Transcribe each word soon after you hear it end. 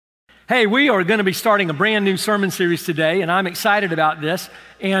Hey, we are going to be starting a brand new sermon series today, and I'm excited about this.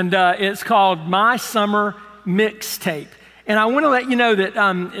 And it's called My Summer MIXTAPE. And I want to let you know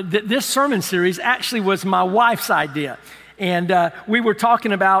that this sermon series actually was my wife's idea. And we were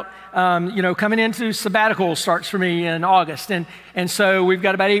talking about, coming into sabbatical starts for me in August. And so we've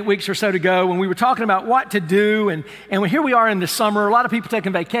got about 8 weeks or so to go. And we were talking about what to do. And here we are in the summer, a lot of people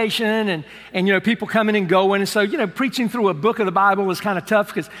taking vacation and people coming and going. And so, preaching through a book of the Bible is kind of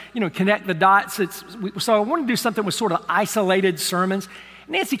tough because, connect the dots. So I want to do something with sort of isolated sermons.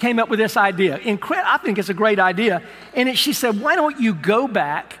 Nancy came up with this idea. I think it's a great idea. And she said, why don't you go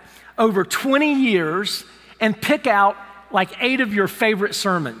back over 20 years and pick out like 8 of your favorite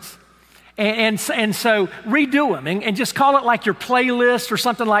sermons. And so redo them and just call it like your playlist or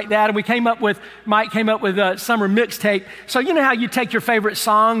something like that. And Mike came up with a summer mixtape. So you know how you take your favorite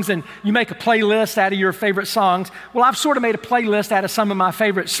songs and you make a playlist out of your favorite songs? Well, I've sort of made a playlist out of some of my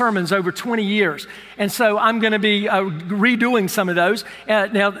favorite sermons over 20 years. And so I'm going to be redoing some of those.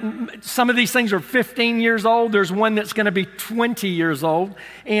 Now, some of these things are 15 years old. There's one that's going to be 20 years old.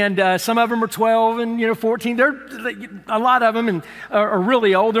 And some of them are 12 and 14. A lot of them are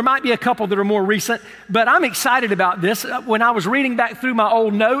really old. There might be a couple that are more recent, but I'm excited about this. When I was reading back through my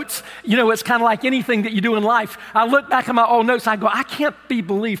old notes, it's kind of like anything that you do in life. I look back at my old notes, I go, I can't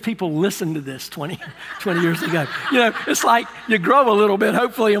believe people listened to this 20 years ago. It's like you grow a little bit,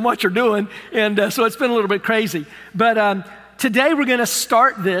 hopefully, in what you're doing, and so it's been a little bit crazy. But today we're going to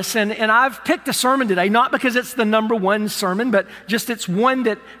start this, and I've picked a sermon today, not because it's the number one sermon, but just it's one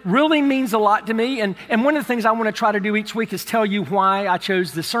that really means a lot to me. And one of the things I want to try to do each week is tell you why I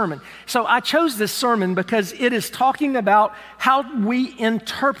chose this sermon. So I chose this sermon because it is talking about how we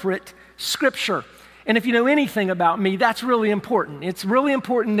interpret Scripture. And if you know anything about me, that's really important. It's really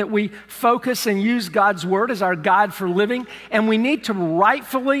important that we focus and use God's Word as our guide for living, and we need to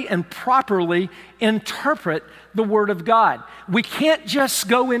rightfully and properly interpret the Word of God. We can't just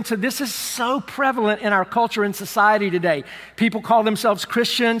go into, this is so prevalent in our culture and society today. People call themselves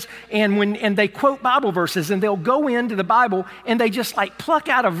Christians, and they quote Bible verses, and they'll go into the Bible, and they just like pluck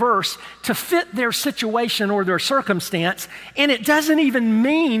out a verse to fit their situation or their circumstance, and it doesn't even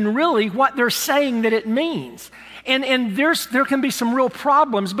mean really what they're saying that it means. And there can be some real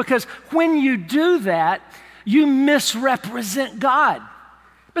problems because when you do that, you misrepresent God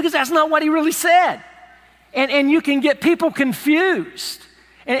because that's not what He really said. And you can get people confused,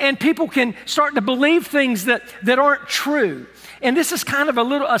 and people can start to believe things that aren't true. And this is kind of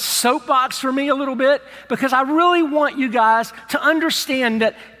a soapbox for me a little bit, because I really want you guys to understand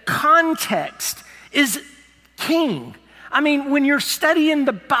that context is king. I mean, when you're studying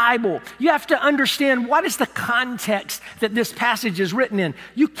the Bible, you have to understand what is the context that this passage is written in.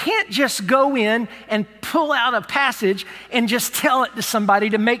 You can't just go in and pull out a passage and just tell it to somebody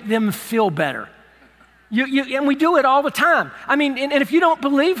to make them feel better. And we do it all the time. I mean, and if you don't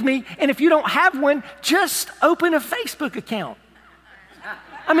believe me, and if you don't have one, just open a Facebook account.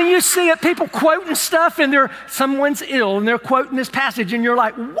 I mean, you see it, people quoting stuff, and someone's ill, and they're quoting this passage, and you're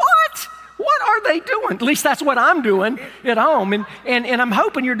like, what? What are they doing? At least that's what I'm doing at home, and I'm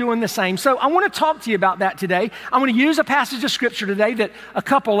hoping you're doing the same. So I want to talk to you about that today. I want to use a passage of Scripture today, that a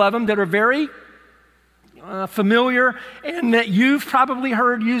couple of them that are very familiar, and that you've probably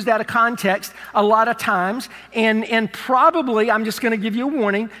heard used out of context a lot of times, and probably, I'm just going to give you a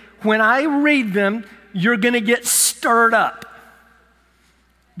warning, when I read them, you're going to get stirred up.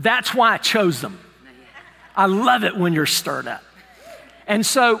 That's why I chose them. I love it when you're stirred up. And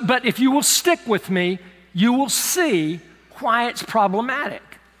so, but if you will stick with me, you will see why it's problematic,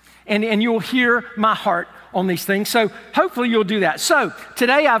 and you'll hear my heart on these things. So hopefully you'll do that. So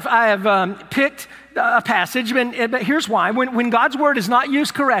today I have picked a passage, but here's why. When God's Word is not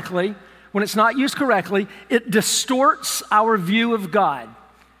used correctly, it distorts our view of God.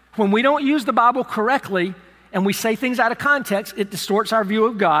 When we don't use the Bible correctly and we say things out of context, it distorts our view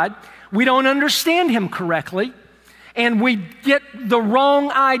of God. We don't understand Him correctly, and we get the wrong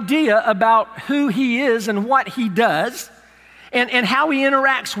idea about who He is and what He does, and how He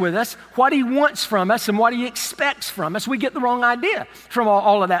interacts with us, what He wants from us, and what He expects from us. We get the wrong idea from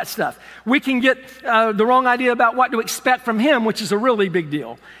all of that stuff. We can get the wrong idea about what to expect from Him, which is a really big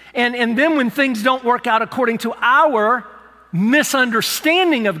deal. And then when things don't work out according to our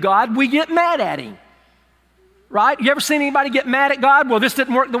misunderstanding of God, we get mad at Him. Right? You ever seen anybody get mad at God? Well, this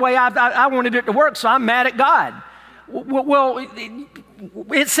didn't work the way I wanted it to work, so I'm mad at God. Well,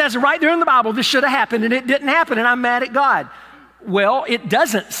 it says right there in the Bible, this should have happened, and it didn't happen, and I'm mad at God. Well, it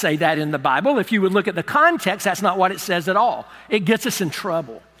doesn't say that in the Bible. If you would look at the context, that's not what it says at all. It gets us in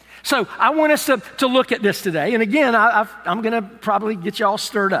trouble. So I want us to look at this today. And again, I'm going to probably get you all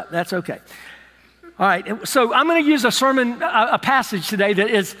stirred up. That's okay. All right, so I'm going to use a passage today that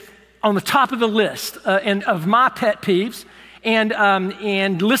is on the top of the list and of my pet peeves,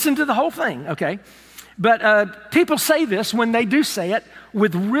 and listen to the whole thing, okay? But people say this when they do say it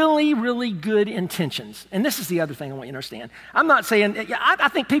with really, really good intentions. And this is the other thing I want you to understand. I'm not saying, I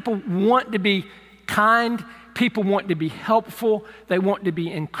think people want to be kind. People want to be helpful. They want to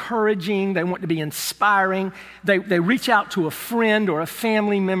be encouraging. They want to be inspiring. They reach out to a friend or a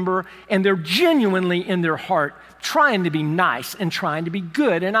family member, and they're genuinely in their heart trying to be nice and trying to be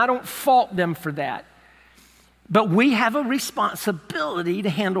good. And I don't fault them for that. But we have a responsibility to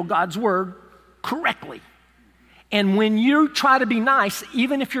handle God's word correctly. And when you try to be nice,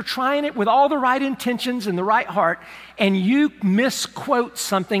 even if you're trying it with all the right intentions and the right heart, and you misquote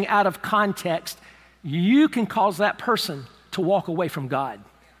something out of context, you can cause that person to walk away from God.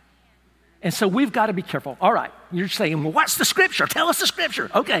 And so we've got to be careful. All right, you're saying, well, what's the scripture? Tell us the scripture.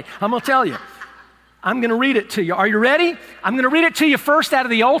 Okay, I'm going to tell you. I'm going to read it to you. Are you ready? I'm going to read it to you first out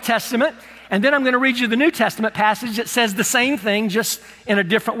of the Old Testament, and then I'm going to read you the New Testament passage that says the same thing, just in a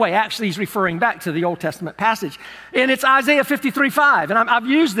different way. Actually, he's referring back to the Old Testament passage. And it's Isaiah 53:5. And I've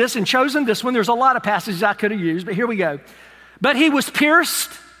used this and chosen this one. There's a lot of passages I could have used, but here we go. But he was pierced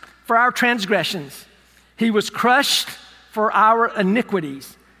for our transgressions. He was crushed for our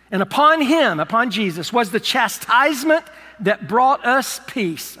iniquities. And upon him, upon Jesus, was the chastisement that brought us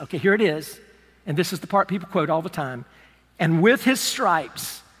peace. Okay, here it is. And this is the part people quote all the time. And with his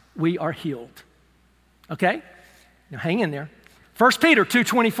stripes, we are healed. Okay? Now hang in there. 1 Peter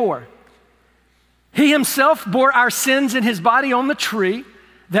 2:24. He himself bore our sins in his body on the tree,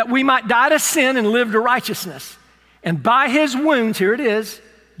 that we might die to sin and live to righteousness. And by his wounds, here it is,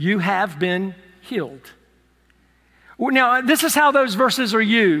 you have been healed. Now, this is how those verses are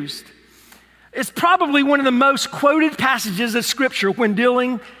used. It's probably one of the most quoted passages of Scripture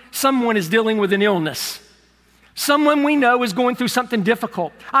when someone is dealing with an illness. Someone we know is going through something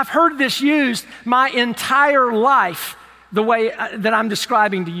difficult. I've heard this used my entire life the way that I'm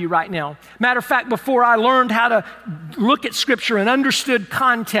describing to you right now. Matter of fact, before I learned how to look at Scripture and understood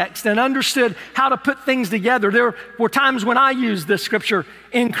context and understood how to put things together, there were times when I used this Scripture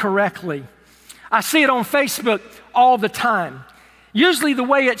incorrectly. I see it on Facebook all the time. Usually the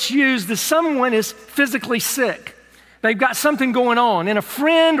way it's used is someone is physically sick. They've got something going on, and a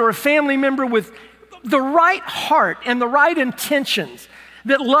friend or a family member with the right heart and the right intentions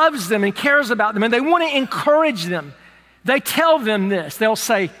that loves them and cares about them, and they want to encourage them. They tell them this. They'll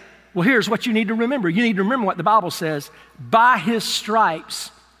say, well, here's what you need to remember. You need to remember what the Bible says. By his stripes,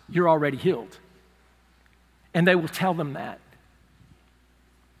 you're already healed. And they will tell them that.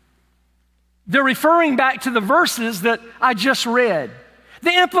 They're referring back to the verses that I just read.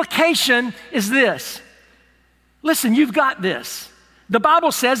 The implication is this. Listen, you've got this. The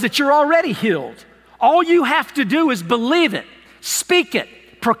Bible says that you're already healed. All you have to do is believe it, speak it,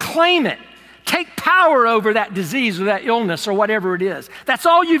 proclaim it, take power over that disease or that illness or whatever it is. That's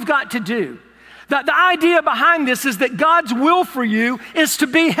all you've got to do. The idea behind this is that God's will for you is to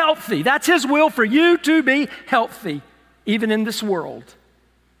be healthy. That's his will for you to be healthy, even in this world.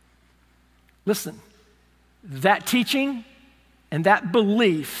 Listen, that teaching and that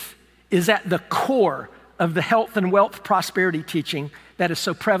belief is at the core of the health and wealth prosperity teaching that is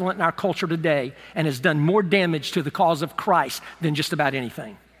so prevalent in our culture today and has done more damage to the cause of Christ than just about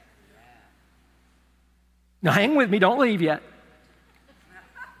anything. Now hang with me, don't leave yet.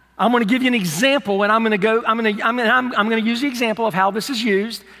 I'm going to give you an example, and I'm going to use the example of how this is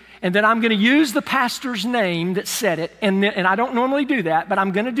used, and then I'm going to use the pastor's name that said it, and I don't normally do that, but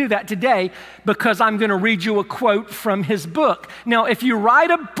I'm going to do that today because I'm going to read you a quote from his book. Now, if you write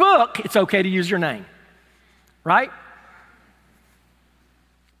a book, it's okay to use your name, right?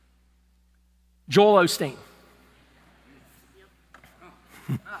 Joel Osteen.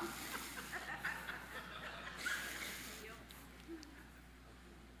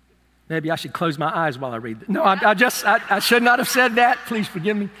 Maybe I should close my eyes while I read it. No, I should not have said that. Please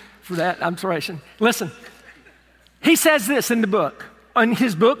forgive me for that. I'm sorry. Listen, he says this in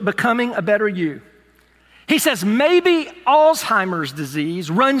his book, Becoming a Better You. He says, maybe Alzheimer's disease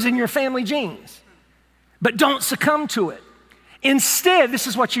runs in your family genes, but don't succumb to it. Instead, this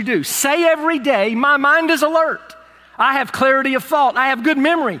is what you do. Say every day, my mind is alert. I have clarity of thought. I have good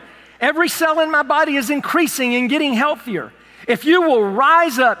memory. Every cell in my body is increasing and getting healthier. If you will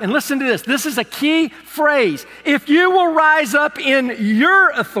rise up, and listen to this, this is a key phrase. If you will rise up in your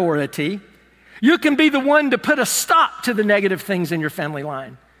authority, you can be the one to put a stop to the negative things in your family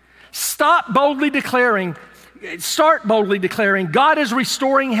line. Stop boldly declaring, start boldly declaring, God is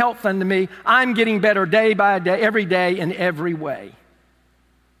restoring health unto me. I'm getting better day by day, every day, in every way.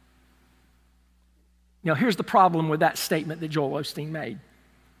 Now, here's the problem with that statement that Joel Osteen made.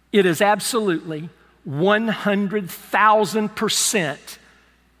 It is absolutely 100,000%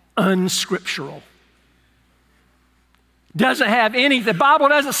 unscriptural. Doesn't have any, the Bible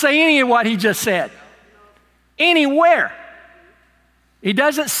doesn't say any of what he just said. Anywhere. He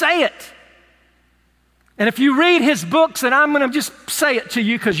doesn't say it. And if you read his books, and I'm going to just say it to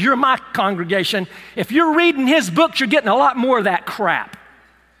you because you're my congregation, if you're reading his books, you're getting a lot more of that crap.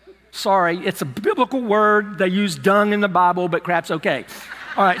 Sorry, it's a biblical word. They use dung in the Bible, but crap's okay.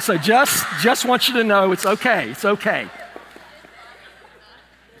 All right, so just want you to know it's okay. It's okay.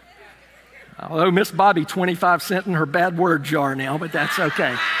 Although Miss Bobby 25 cents in her bad word jar now, but that's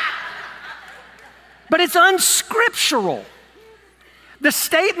okay. But it's unscriptural. The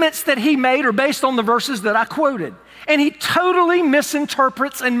statements that he made are based on the verses that I quoted. And he totally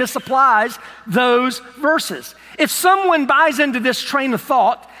misinterprets and misapplies those verses. If someone buys into this train of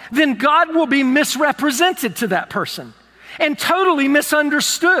thought, then God will be misrepresented to that person and totally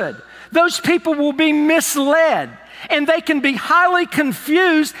misunderstood. Those people will be misled, and they can be highly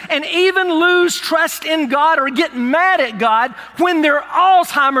confused and even lose trust in God or get mad at God when their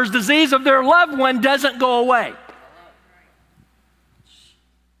Alzheimer's disease of their loved one doesn't go away.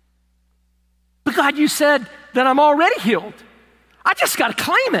 But God, you said that I'm already healed. I just got to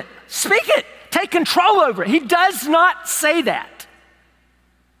claim it, speak it, take control over it. He does not say that.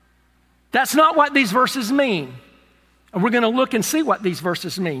 That's not what these verses mean. And we're going to look and see what these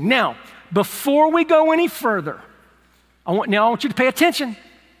verses mean. Now, before we go any further, I want you to pay attention.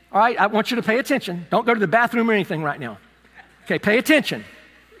 All right, I want you to pay attention. Don't go to the bathroom or anything right now. Okay, pay attention.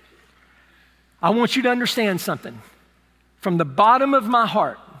 I want you to understand something. From the bottom of my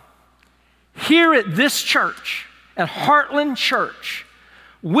heart, here at this church, at Heartland Church,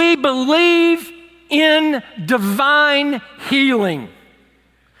 we believe in divine healing.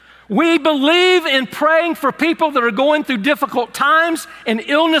 We believe in praying for people that are going through difficult times and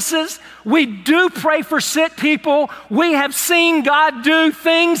illnesses. We do pray for sick people. We have seen God do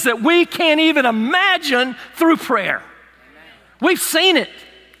things that we can't even imagine through prayer. Amen. We've seen it.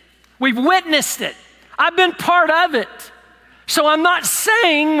 We've witnessed it. I've been part of it. So I'm not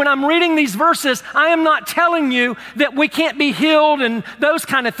saying when I'm reading these verses, I am not telling you that we can't be healed and those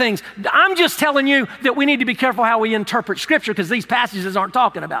kind of things. I'm just telling you that we need to be careful how we interpret Scripture because these passages aren't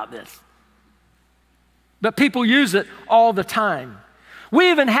talking about this. But people use it all the time.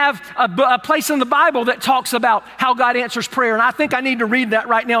 We even have a place in the Bible that talks about how God answers prayer. And I think I need to read that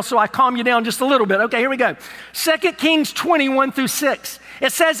right now so I calm you down just a little bit. Okay, here we go. 2 Kings 20:1-6.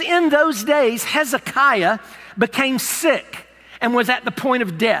 It says, in those days, Hezekiah became sick and was at the point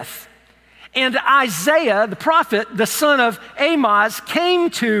of death. And Isaiah, the prophet, the son of Amoz,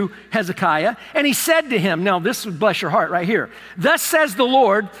 came to Hezekiah, and he said to him, now this would bless your heart right here. Thus says the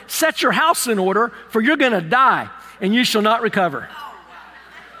Lord, set your house in order, for you're going to die, and you shall not recover.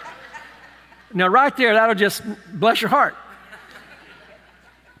 Now right there, that'll just bless your heart.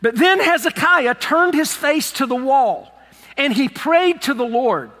 But then Hezekiah turned his face to the wall, and he prayed to the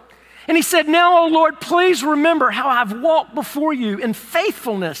Lord. And he said, now, O Lord, please remember how I've walked before you in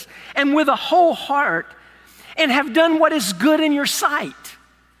faithfulness and with a whole heart and have done what is good in your sight.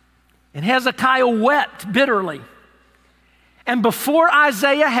 And Hezekiah wept bitterly. And before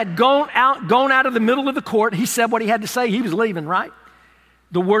Isaiah had gone out of the middle of the court, he said what he had to say. He was leaving, right?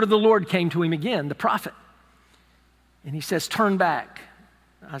 The word of the Lord came to him again, the prophet. And he says, turn back.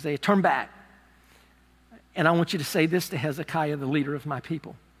 Isaiah, turn back. And I want you to say this to Hezekiah, the leader of my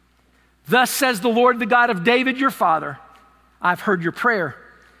people. Thus says the Lord, the God of David, your father, I've heard your prayer.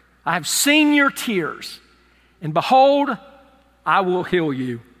 I have seen your tears. And behold, I will heal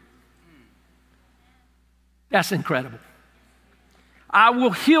you. That's incredible. I will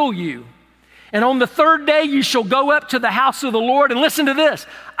heal you. And on the third day, you shall go up to the house of the Lord. And listen to this.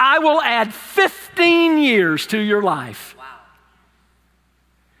 I will add 15 years to your life. Wow.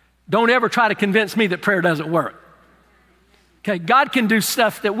 Don't ever try to convince me that prayer doesn't work. Okay, God can do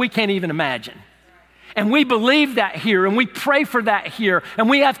stuff that we can't even imagine. And we believe that here, and we pray for that here, and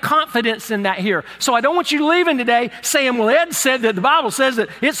we have confidence in that here. So I don't want you to leave in today saying, well, Ed said that the Bible says that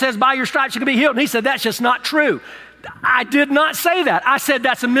it says by your stripes you can be healed. And he said, that's just not true. I did not say that. I said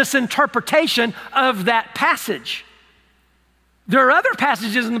that's a misinterpretation of that passage. There are other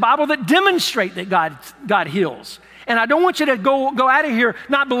passages in the Bible that demonstrate that God heals. And I don't want you to go out of here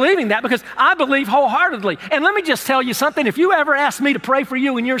not believing that because I believe wholeheartedly. And let me just tell you something. If you ever ask me to pray for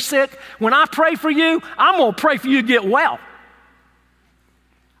you when you're sick, when I pray for you, I'm going to pray for you to get well.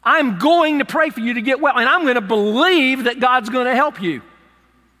 I'm going to pray for you to get well, and I'm going to believe that God's going to help you.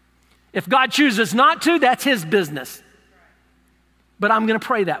 If God chooses not to, that's his business. But I'm going to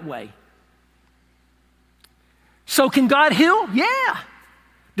pray that way. So can God heal? Yeah.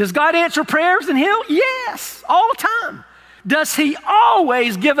 Does God answer prayers and heal? Yes, all the time. Does he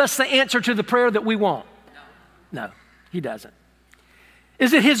always give us the answer to the prayer that we want? No, he doesn't.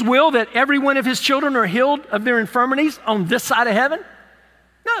 Is it his will that every one of his children are healed of their infirmities on this side of heaven?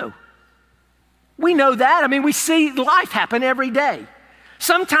 No. We know that. I mean, we see life happen every day.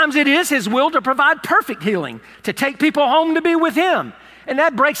 Sometimes it is his will to provide perfect healing, to take people home to be with him. And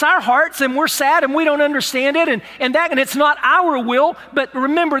that breaks our hearts, and we're sad, and we don't understand it, and it's not our will. But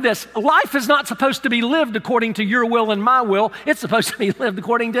remember this, life is not supposed to be lived according to your will and my will. It's supposed to be lived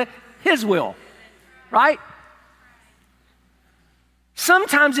according to his will, right?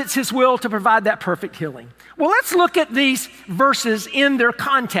 Sometimes it's his will to provide that perfect healing. Well, let's look at these verses in their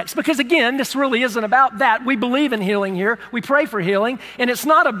context, because again, this really isn't about that. We believe in healing here. We pray for healing, and it's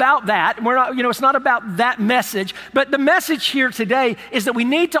not about that. It's not about that message. But the message here today is that we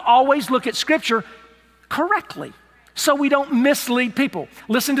need to always look at Scripture correctly, so we don't mislead people.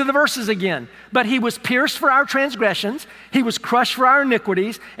 Listen to the verses again. But he was pierced for our transgressions, he was crushed for our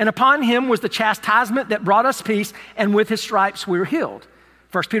iniquities, and upon him was the chastisement that brought us peace, and with his stripes we were healed.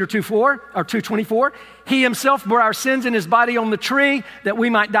 1 Peter 2:24, he himself bore our sins in his body on the tree, that we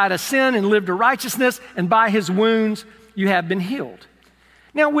might die to sin and live to righteousness, and by his wounds you have been healed.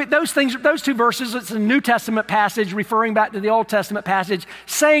 Now, with those two verses, it's a New Testament passage referring back to the Old Testament passage,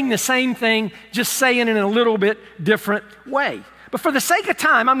 saying the same thing, just saying it in a little bit different way. But for the sake of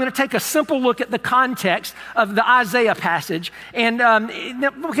time, I'm going to take a simple look at the context of the Isaiah passage, and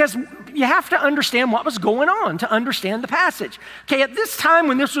because you have to understand what was going on to understand the passage. Okay, at this time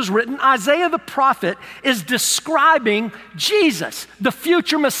when this was written, Isaiah the prophet is describing Jesus, the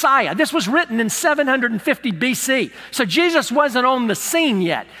future Messiah. This was written in 750 BC, so Jesus wasn't on the scene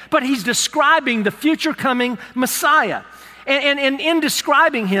yet, but he's describing the future coming Messiah. And in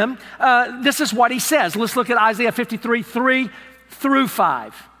describing him, this is what he says. Let's look at Isaiah 53:3 through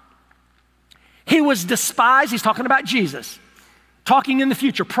 5. He was despised. He's talking about Jesus, talking in the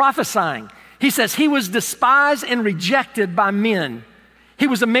future, prophesying. He says, he was despised and rejected by men. He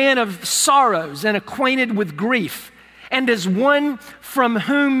was a man of sorrows and acquainted with grief. And as one from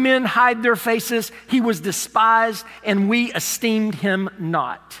whom men hide their faces, he was despised, and we esteemed him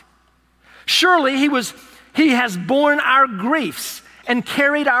not. Surely he has borne our griefs and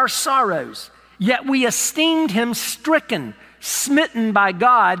carried our sorrows, yet we esteemed him stricken, smitten by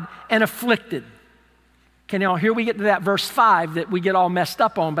God, and afflicted. Okay, now here we get to that verse 5 that we get all messed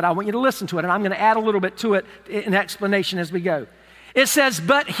up on, but I want you to listen to it, and I'm going to add a little bit to it in explanation as we go. It says,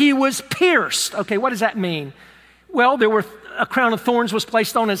 but he was pierced. Okay, what does that mean? Well, a crown of thorns was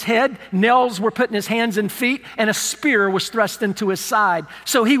placed on his head, nails were put in his hands and feet, and a spear was thrust into his side.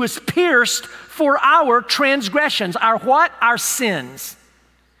 So he was pierced for our transgressions. Our what? Our sins.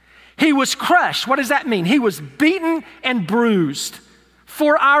 He was crushed. What does that mean? He was beaten and bruised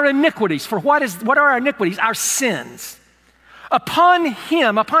for our iniquities. For what are our iniquities? Our sins. Upon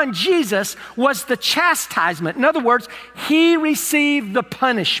him, upon Jesus, was the chastisement. In other words, he received the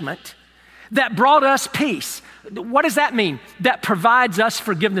punishment that brought us peace. What does that mean? That provides us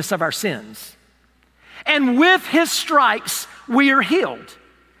forgiveness of our sins. And with his stripes, we are healed.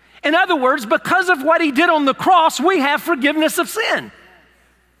 In other words, because of what he did on the cross, we have forgiveness of sin.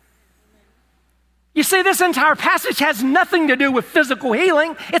 You see, this entire passage has nothing to do with physical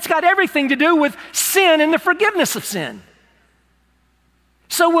healing. It's got everything to do with sin and the forgiveness of sin.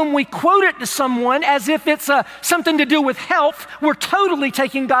 So when we quote it to someone as if it's something to do with health, we're totally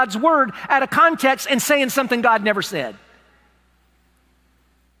taking God's word out of context and saying something God never said.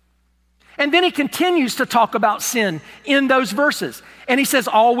 And then he continues to talk about sin in those verses. And he says,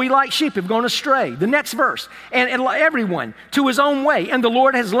 all we like sheep have gone astray. The next verse, and everyone to his own way. And the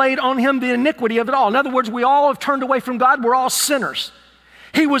Lord has laid on him the iniquity of it all. In other words, we all have turned away from God. We're all sinners.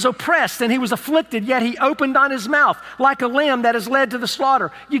 He was oppressed and he was afflicted, yet he opened not his mouth like a lamb that is led to the slaughter.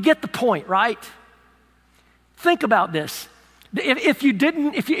 You get the point, right? Think about this. If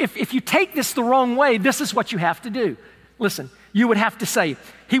you take this the wrong way, this is what you have to do. Listen, you would have to say,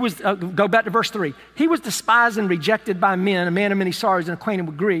 go back to verse 3. He was despised and rejected by men, a man of many sorrows and acquainted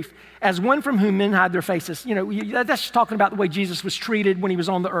with grief, as one from whom men hide their faces. You know, that's just talking about the way Jesus was treated when he was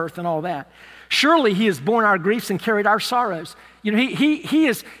on the earth and all that. Surely he has borne our griefs and carried our sorrows. You know, he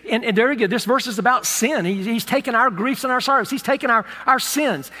is, and there you go, this verse is about sin. He's taken our griefs and our sorrows. He's taken our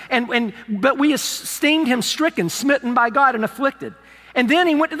sins. But we esteemed him stricken, smitten by God, and afflicted. And then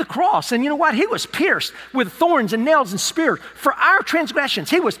he went to the cross, and you know what? He was pierced with thorns and nails and spears for our transgressions.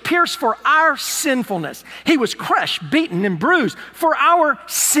 He was pierced for our sinfulness. He was crushed, beaten, and bruised for our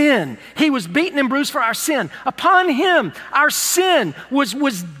sin. He was beaten and bruised for our sin. Upon him, our sin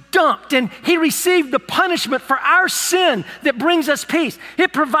was dumped, and he received the punishment for our sin that brings us peace.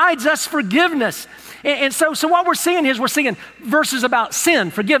 It provides us forgiveness. And so what we're seeing is we're seeing verses about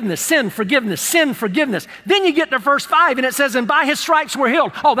sin, forgiveness, sin, forgiveness, sin, forgiveness. Then you get to verse 5 and it says, and by his stripes we're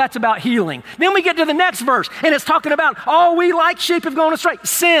healed. Oh, that's about healing. Then we get to the next verse and it's talking about, oh, we like sheep have gone astray.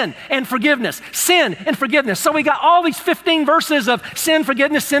 Sin and forgiveness, sin and forgiveness. So we got all these 15 verses of sin,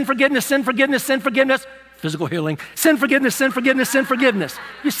 forgiveness, sin, forgiveness, sin, forgiveness, sin, forgiveness, physical healing, sin, forgiveness, sin, forgiveness, sin, forgiveness.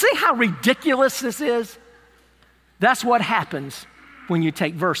 You see how ridiculous this is? That's what happens when you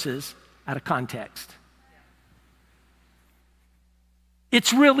take verses out of context.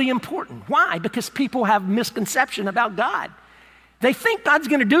 It's really important. Why? Because people have misconception about God. They think God's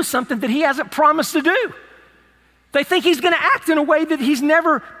going to do something that he hasn't promised to do. They think he's going to act in a way that he's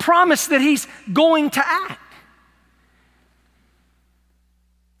never promised that he's going to act.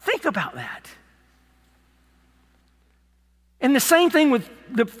 Think about that. And the same thing with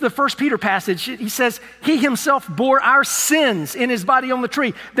the First Peter passage. He says, he himself bore our sins in his body on the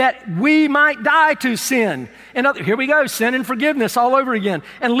tree that we might die to sin. And here we go, sin and forgiveness all over again.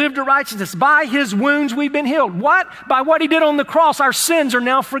 And live to righteousness. By his wounds we've been healed. What? By what he did on the cross, our sins are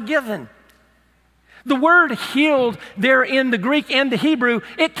now forgiven. The word healed there in the Greek and the Hebrew,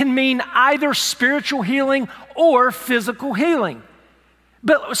 it can mean either spiritual healing or physical healing.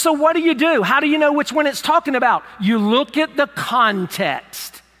 But so what do? How do you know which one it's talking about? You look at the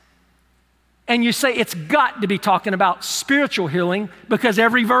context and you say it's got to be talking about spiritual healing because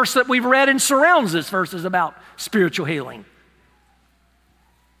every verse that we've read and surrounds this verse is about spiritual healing.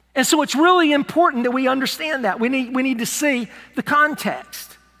 And so it's really important that we understand that. We need to see the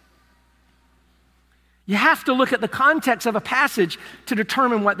context. You have to look at the context of a passage to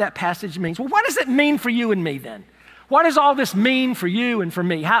determine what that passage means. Well, what does it mean for you and me then? What does all this mean for you and for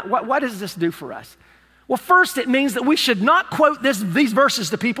me? What does this do for us? Well, first, it means that we should not quote these verses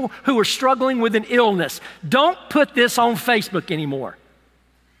to people who are struggling with an illness. Don't put this on Facebook anymore.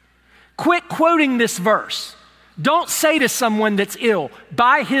 Quit quoting this verse. Don't say to someone that's ill,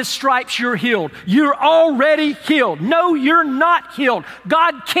 by his stripes you're healed. You're already healed. No, you're not healed.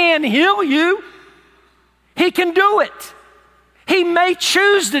 God can heal you. He can do it. He may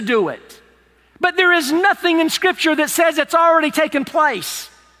choose to do it. But there is nothing in Scripture that says it's already taken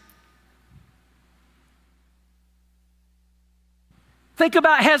place. Think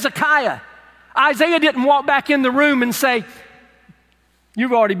about Hezekiah. Isaiah didn't walk back in the room and say,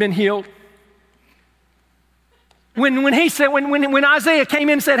 you've already been healed. When Isaiah came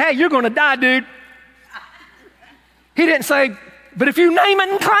in and said, hey, you're going to die, dude. He didn't say, but if you name it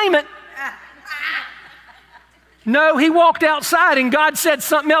and claim it. No, he walked outside and God said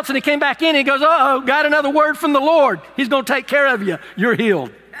something else and he came back in and he goes, uh-oh, got another word from the Lord. He's going to take care of you. You're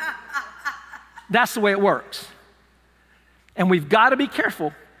healed. That's the way it works. And we've got to be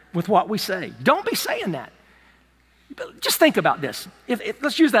careful with what we say. Don't be saying that. Just think about this.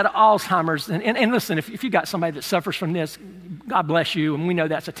 Let's use that Alzheimer's. And listen, if you got somebody that suffers from this, God bless you. And we know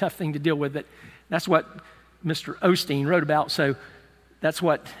that's a tough thing to deal with. But that's what Mr. Osteen wrote about. So that's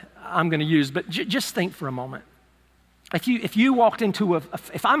what I'm going to use. But just think for a moment. If you walked into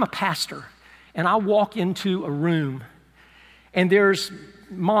if I'm a pastor and I walk into a room and there's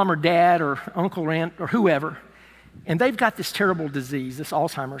mom or dad or uncle or aunt or whoever, and they've got this terrible disease, this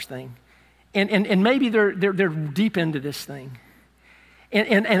Alzheimer's thing, and maybe they're deep into this thing,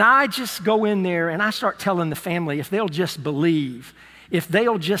 and I just go in there and I start telling the family if they'll just believe, if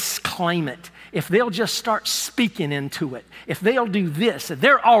they'll just claim it, if they'll just start speaking into it, if they'll do this,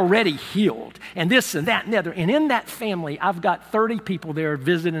 they're already healed, and this and that and the other. And in that family, I've got 30 people there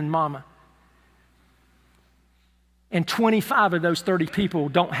visiting mama. And 25 of those 30 people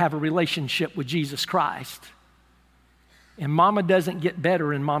don't have a relationship with Jesus Christ. And mama doesn't get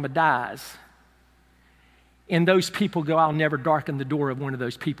better and mama dies. And those people go, I'll never darken the door of one of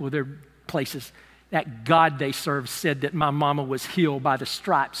those people. They're places. That God they serve said that my mama was healed by the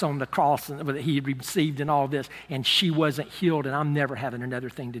stripes on the cross and that he received and all this, and she wasn't healed, and I'm never having another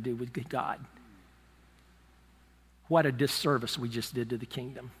thing to do with God. What a disservice we just did to the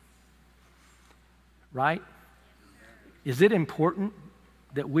kingdom. Right? Is it important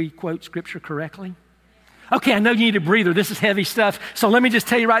that we quote Scripture correctly? Okay, I know you need a breather. This is heavy stuff, so let me just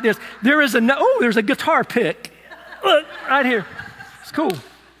tell you right this. There's a guitar pick. Look, right here. It's cool.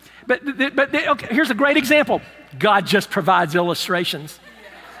 But okay, here's a great example. God just provides illustrations.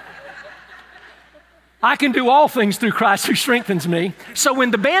 I can do all things through Christ who strengthens me. So when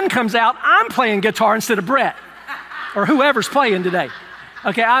the band comes out, I'm playing guitar instead of Brett or whoever's playing today.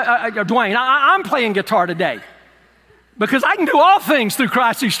 Okay, Dwayne, I'm playing guitar today because I can do all things through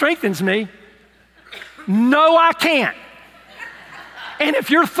Christ who strengthens me. No, I can't. And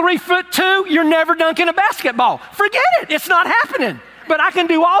if you're 3'2", you're never dunking a basketball. Forget it. It's not happening. But I can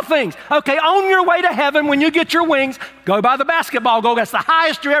do all things. Okay, on your way to heaven, when you get your wings, go by the basketball goal. That's the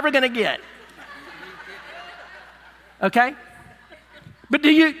highest you're ever going to get. Okay? But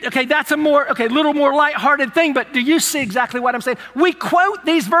that's a little more lighthearted thing, but do you see exactly what I'm saying? We quote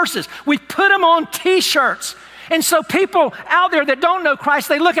these verses. We put them on T-shirts. And so people out there that don't know Christ,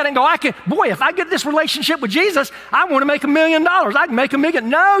 they look at it and go, if I get this relationship with Jesus, I want to make $1 million. I can make $1 million.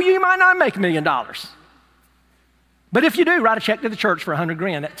 No, you might not make $1 million. But if you do, write a check to the church for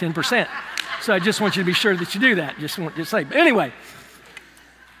 $100,000 at 10%. So I just want you to be sure that you do that. Just want to say, but anyway.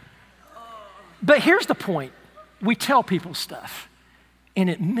 But here's the point. We tell people stuff, and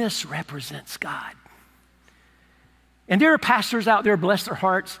it misrepresents God. And there are pastors out there, bless their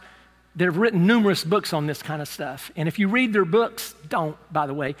hearts, that have written numerous books on this kind of stuff. And if you read their books, don't, by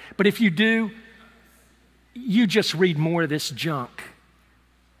the way, but if you do, you just read more of this junk.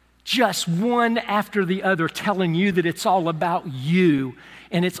 Just one after the other telling you that it's all about you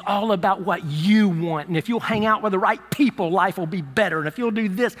and it's all about what you want. And if you'll hang out with the right people, life will be better. And if you'll do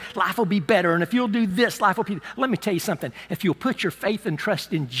this, life will be better. And if you'll do this, life will be... Let me tell you something. If you'll put your faith and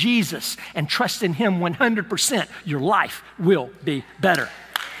trust in Jesus and trust in Him 100%, your life will be better.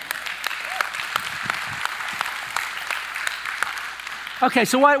 Okay,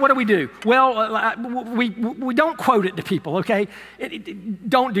 so what do we do? Well, we don't quote it to people, okay?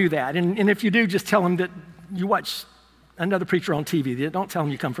 Don't do that. And if you do, just tell them that you watch another preacher on TV. Don't tell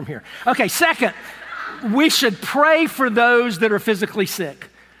them you come from here. Okay, second, we should pray for those that are physically sick.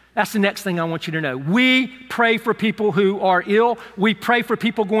 That's the next thing I want you to know. We pray for people who are ill. We pray for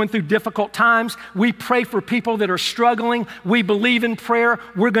people going through difficult times. We pray for people that are struggling. We believe in prayer.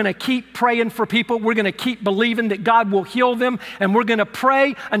 We're going to keep praying for people. We're going to keep believing that God will heal them. And we're going to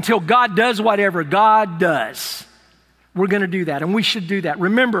pray until God does whatever God does. We're going to do that, and we should do that.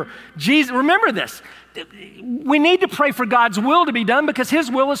 Remember this. We need to pray for God's will to be done because His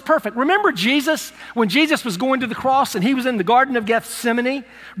will is perfect. Remember Jesus, when Jesus was going to the cross and He was in the Garden of Gethsemane?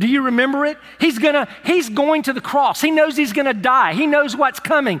 Do you remember it? He's going to the cross. He knows He's going to die. He knows what's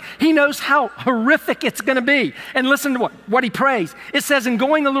coming. He knows how horrific it's going to be. And listen to what He prays. It says, in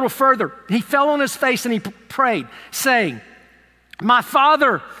going a little further, He fell on His face and He prayed, saying, my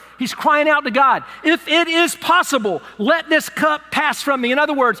Father, He's crying out to God, if it is possible, let this cup pass from me. In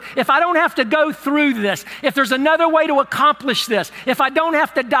other words, if I don't have to go through this, if there's another way to accomplish this, if I don't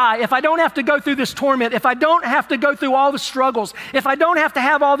have to die, if I don't have to go through this torment, if I don't have to go through all the struggles, if I don't have to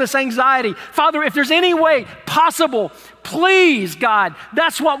have all this anxiety, Father, if there's any way possible, please, God,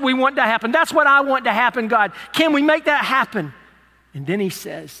 that's what we want to happen. That's what I want to happen, God. Can we make that happen? And then He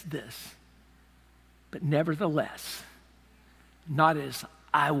says this, but nevertheless, not as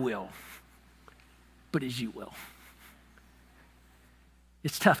I will, but as you will.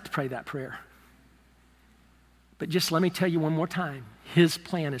 It's tough to pray that prayer. But just let me tell you one more time, His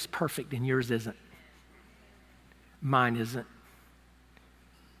plan is perfect and yours isn't. Mine isn't.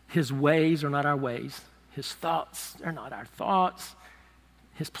 His ways are not our ways. His thoughts are not our thoughts.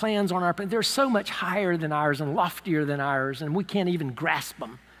 His plans aren't our plans. They're so much higher than ours and loftier than ours, and we can't even grasp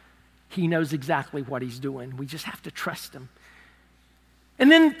them. He knows exactly what He's doing. We just have to trust Him.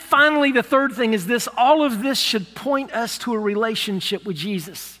 And then finally, the third thing is this. All of this should point us to a relationship with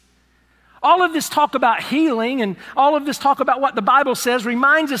Jesus. All of this talk about healing and all of this talk about what the Bible says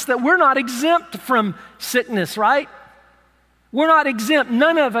reminds us that we're not exempt from sickness, right? We're not exempt.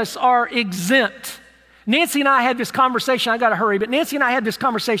 None of us are exempt. Nancy and I had this conversation. I got to hurry, but Nancy and I had this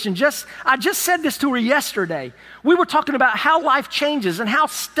conversation. I just said this to her yesterday. We were talking about how life changes and how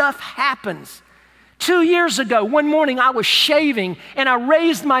stuff happens. 2 years ago, one morning I was shaving and I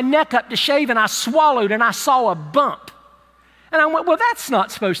raised my neck up to shave and I swallowed and I saw a bump. And I went, well, that's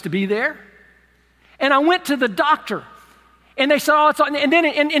not supposed to be there. And I went to the doctor and they said,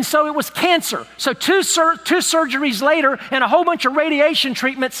 and so it was cancer. So two surgeries later and a whole bunch of radiation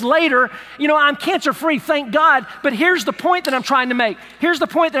treatments later, I'm cancer-free, thank God. But here's the point that I'm trying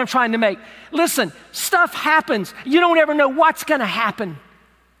to make. Listen, stuff happens. You don't ever know what's going to happen.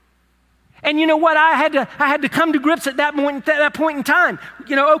 And you know what? I had to come to grips at that point in time.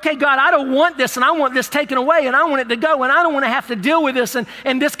 Okay, God, I don't want this, and I want this taken away, and I want it to go, and I don't want to have to deal with this.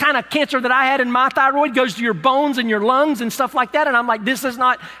 And this kind of cancer that I had in my thyroid goes to your bones and your lungs and stuff like that. And I'm like, this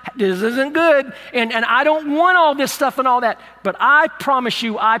isn't good. And I don't want all this stuff and all that. But I promise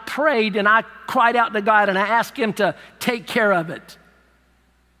you, I prayed and I cried out to God and I asked him to take care of it.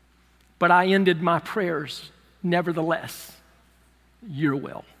 But I ended my prayers, nevertheless, your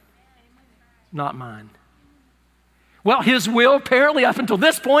will. Not mine. Well, his will, apparently up until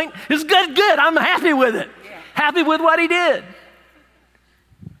this point, is good. I'm happy with it. Happy with what he did.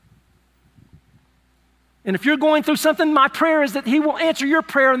 And if you're going through something, my prayer is that he will answer your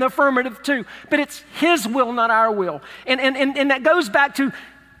prayer in the affirmative too. But it's his will, not our will. And that goes back to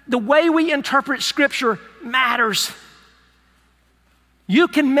the way we interpret Scripture matters. You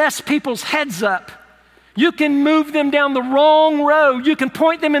can mess people's heads up. You can move them down the wrong road. You can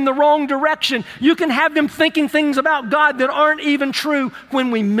point them in the wrong direction. You can have them thinking things about God that aren't even true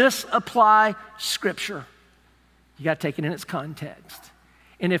when we misapply Scripture. You got to take it in its context.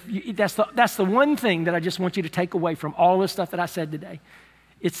 And that's the one thing that I just want you to take away from all this stuff that I said today.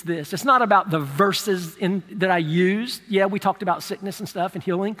 It's this. It's not about the verses that I used. Yeah, we talked about sickness and stuff and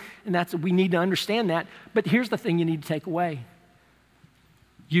healing, and we need to understand that. But here's the thing you need to take away.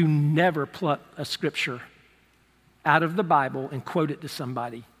 You never pluck a scripture out of the Bible and quote it to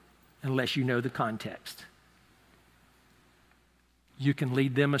somebody unless you know the context. You can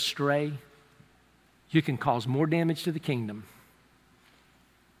lead them astray. You can cause more damage to the kingdom.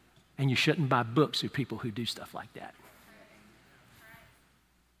 And you shouldn't buy books of people who do stuff like that.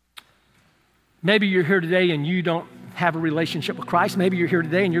 Maybe you're here today and you don't have a relationship with Christ. Maybe you're here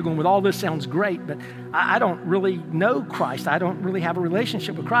today and you're going, well, all this sounds great, but I don't really know Christ. I don't really have a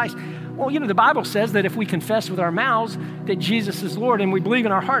relationship with Christ. Well, the Bible says that if we confess with our mouths that Jesus is Lord and we believe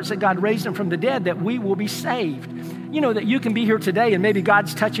in our hearts that God raised him from the dead, that we will be saved. That you can be here today and maybe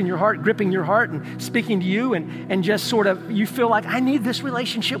God's touching your heart, gripping your heart and speaking to you and just sort of, you feel like, I need this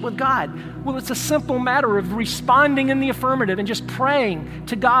relationship with God. Well, it's a simple matter of responding in the affirmative and just praying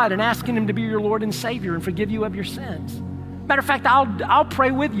to God and asking him to be your Lord and Savior and forgive you of your sins. Matter of fact, I'll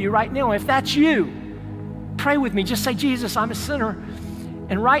pray with you right now. If that's you, pray with me. Just say, Jesus, I'm a sinner.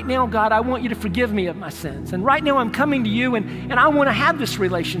 And right now, God, I want you to forgive me of my sins. And right now I'm coming to you and I want to have this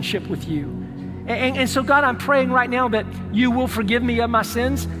relationship with you. And so, God, I'm praying right now that you will forgive me of my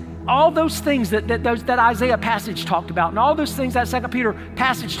sins. All those things that Isaiah passage talked about and all those things that 2 Peter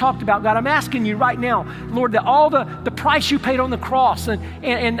passage talked about, God, I'm asking you right now, Lord, that all the price you paid on the cross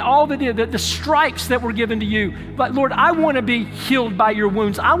and all the stripes that were given to you, but Lord, I want to be healed by your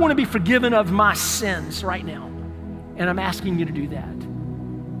wounds. I want to be forgiven of my sins right now. And I'm asking you to do that.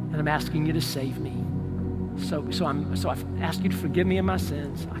 And I'm asking you to save me. So I've asked you to forgive me of my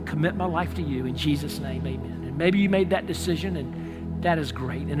sins. I commit my life to you in Jesus' name, amen. And maybe you made that decision and that is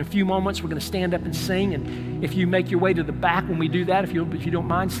great. In a few moments, we're going to stand up and sing. And if you make your way to the back when we do that, if you don't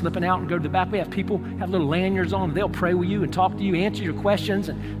mind slipping out and go to the back, we have people have little lanyards on. They'll pray with you and talk to you, answer your questions,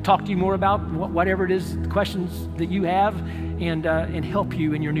 and talk to you more about whatever it is, the questions that you have, and help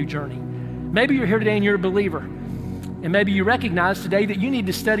you in your new journey. Maybe you're here today and you're a believer. And maybe you recognize today that you need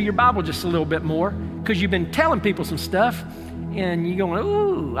to study your Bible just a little bit more because you've been telling people some stuff and you're going,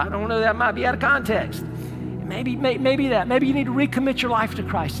 ooh, I don't know, that might be out of context. Maybe that. Maybe you need to recommit your life to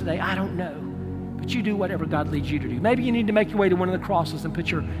Christ today. I don't know. But you do whatever God leads you to do. Maybe you need to make your way to one of the crosses and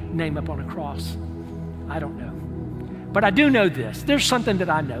put your name up on a cross. I don't know. But I do know this. There's something that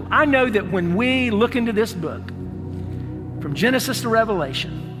I know. I know that when we look into this book, from Genesis to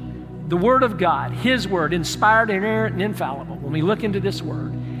Revelation, the Word of God, His Word, inspired, inerrant, and infallible, when we look into this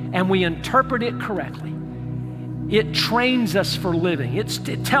Word and we interpret it correctly, it trains us for living.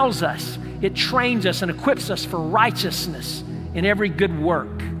 It tells us, it trains us and equips us for righteousness in every good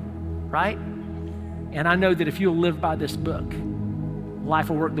work, right? And I know that if you'll live by this book, life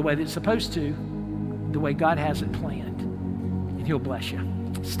will work the way that it's supposed to, the way God has it planned, and He'll bless you.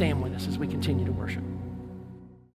 Stand with us as we continue to worship.